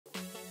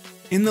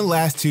In the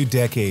last 2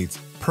 decades,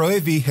 Pro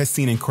AV has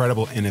seen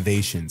incredible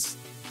innovations.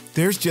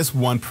 There's just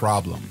one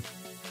problem.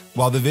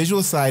 While the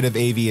visual side of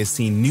AV has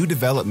seen new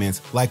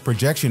developments like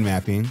projection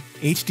mapping,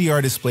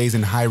 HDR displays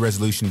in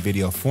high-resolution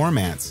video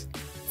formats,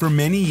 for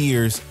many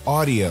years,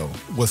 audio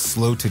was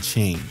slow to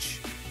change.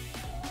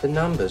 The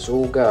numbers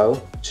all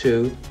go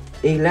to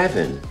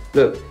 11.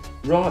 Look,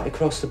 right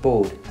across the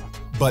board.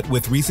 But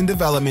with recent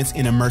developments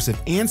in immersive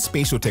and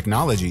spatial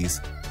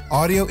technologies,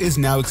 audio is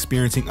now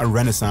experiencing a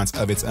renaissance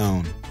of its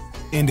own.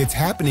 And it's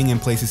happening in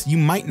places you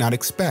might not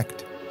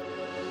expect.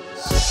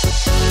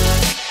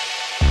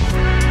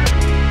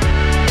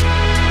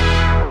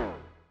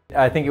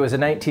 I think it was in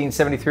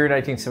 1973 or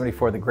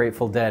 1974, the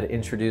Grateful Dead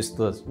introduced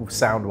the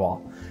sound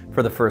wall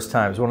for the first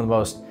time. It was one of the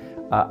most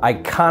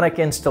iconic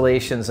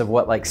installations of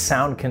what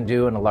sound can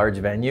do in a large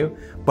venue,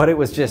 but it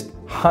was just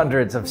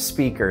hundreds of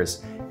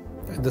speakers.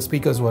 The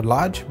speakers were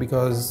large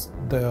because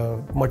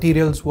the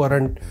materials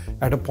weren't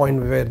at a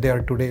point where they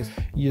are today.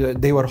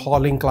 They were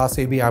hauling Class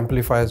AB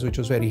amplifiers, which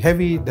was very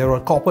heavy. There were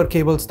copper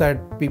cables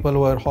that people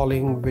were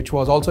hauling, which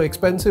was also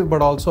expensive,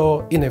 but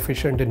also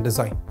inefficient in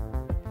design.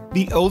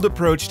 The old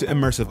approach to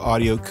immersive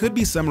audio could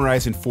be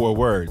summarized in 4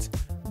 words: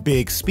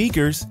 big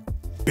speakers,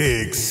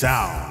 big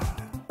sound.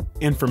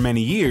 And for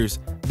many years,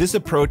 this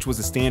approach was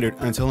the standard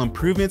until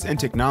improvements in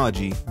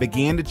technology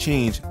began to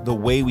change the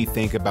way we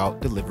think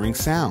about delivering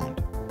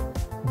sound.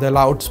 The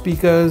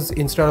loudspeakers,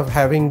 instead of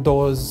having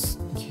those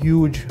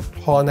huge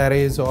horn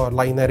arrays or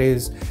line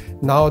arrays,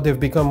 now they've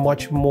become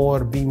much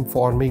more beam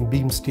forming,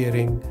 beam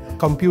steering.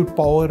 Compute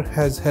power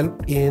has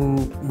helped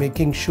in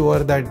making sure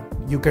that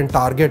you can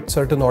target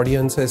certain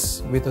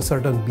audiences with a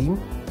certain beam,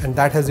 and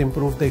that has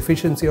improved the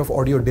efficiency of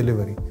audio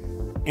delivery.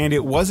 And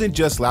it wasn't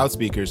just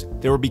loudspeakers,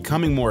 they were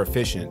becoming more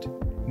efficient.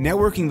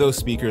 Networking those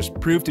speakers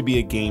proved to be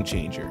a game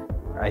changer.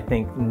 I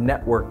think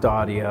networked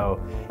audio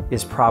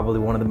is probably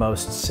one of the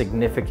most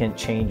significant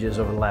changes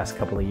over the last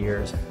couple of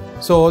years.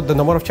 So the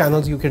number of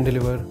channels you can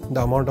deliver,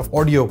 the amount of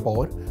audio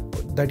power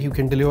that you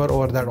can deliver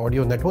over that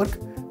audio network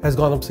has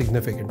gone up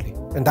significantly.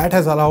 And that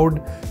has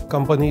allowed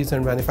companies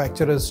and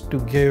manufacturers to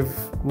give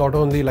not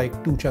only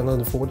 2 channels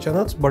and 4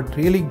 channels, but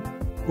really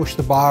push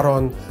the bar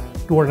on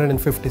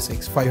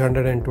 256,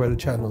 512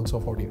 channels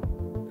of audio.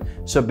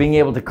 So being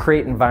able to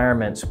create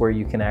environments where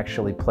you can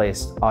actually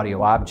place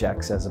audio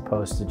objects as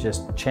opposed to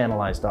just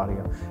channelized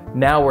audio.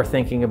 Now we're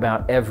thinking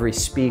about every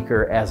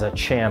speaker as a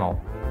channel.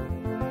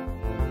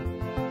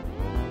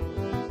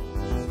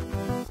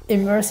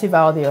 Immersive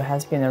audio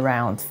has been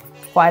around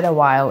quite a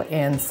while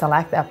in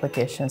select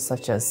applications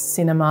such as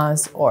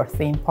cinemas or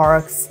theme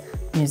parks,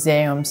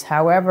 museums.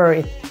 However,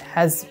 it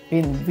has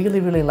been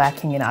really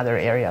lacking in other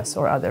areas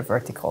or other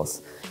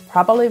verticals.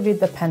 Probably with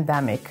the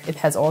pandemic, it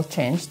has all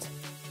changed.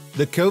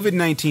 The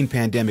COVID-19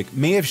 pandemic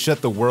may have shut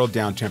the world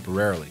down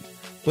temporarily,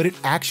 but it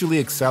actually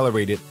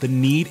accelerated the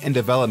need and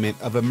development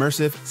of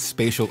immersive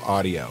spatial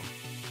audio.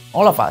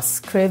 All of us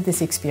crave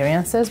these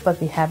experiences, but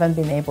we haven't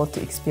been able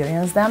to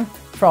experience them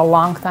for a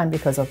long time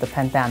because of the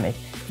pandemic.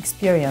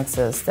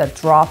 Experiences that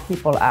draw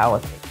people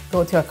out,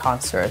 go to a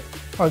concert,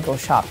 or go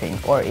shopping,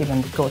 or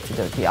even go to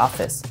the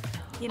office.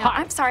 You know,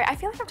 I'm sorry, I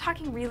feel like I'm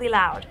talking really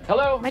loud.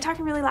 Hello? Am I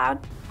talking really loud?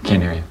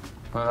 Can't hear you.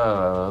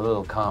 A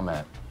little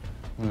comment.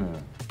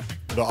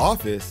 The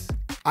office?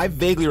 I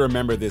vaguely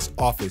remember this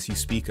office you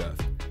speak of.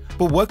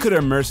 But what could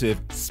immersive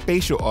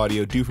spatial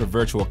audio do for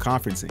virtual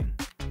conferencing?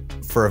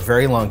 For a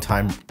very long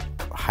time,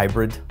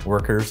 hybrid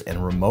workers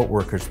and remote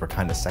workers were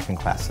kind of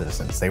second-class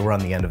citizens. They were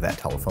on the end of that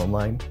telephone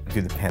line.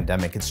 Through the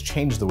pandemic, it's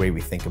changed the way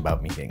we think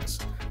about meetings.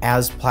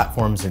 As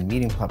platforms and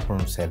meeting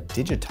platforms have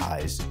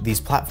digitized, these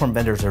platform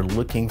vendors are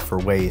looking for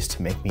ways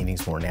to make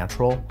meetings more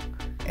natural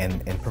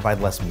and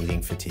provide less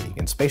meeting fatigue.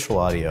 And spatial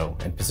audio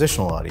and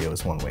positional audio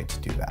is one way to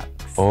do that.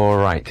 All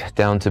right,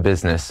 down to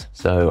business.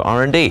 So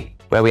R&D,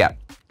 where are we at?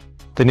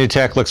 The new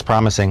tech looks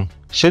promising.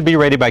 Should be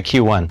ready by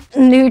Q1.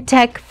 New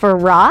tech for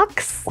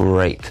rocks?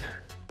 Great.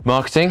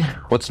 Marketing,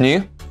 what's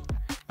new?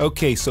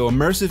 Okay, so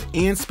immersive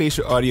and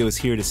spatial audio is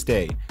here to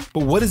stay.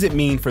 But what does it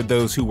mean for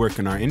those who work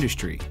in our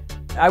industry?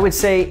 I would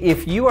say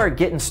if you are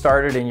getting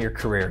started in your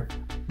career,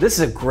 this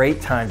is a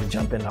great time to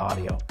jump into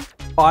audio.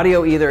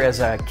 Audio either as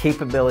a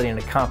capability and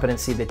a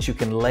competency that you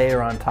can layer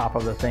on top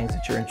of the things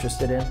that you're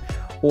interested in,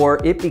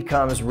 or it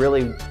becomes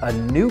really a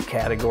new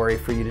category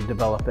for you to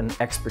develop an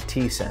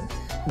expertise in.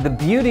 The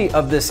beauty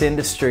of this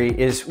industry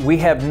is we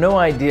have no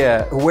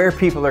idea where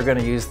people are going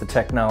to use the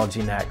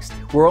technology next.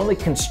 We're only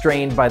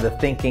constrained by the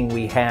thinking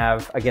we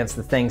have against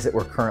the things that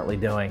we're currently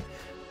doing.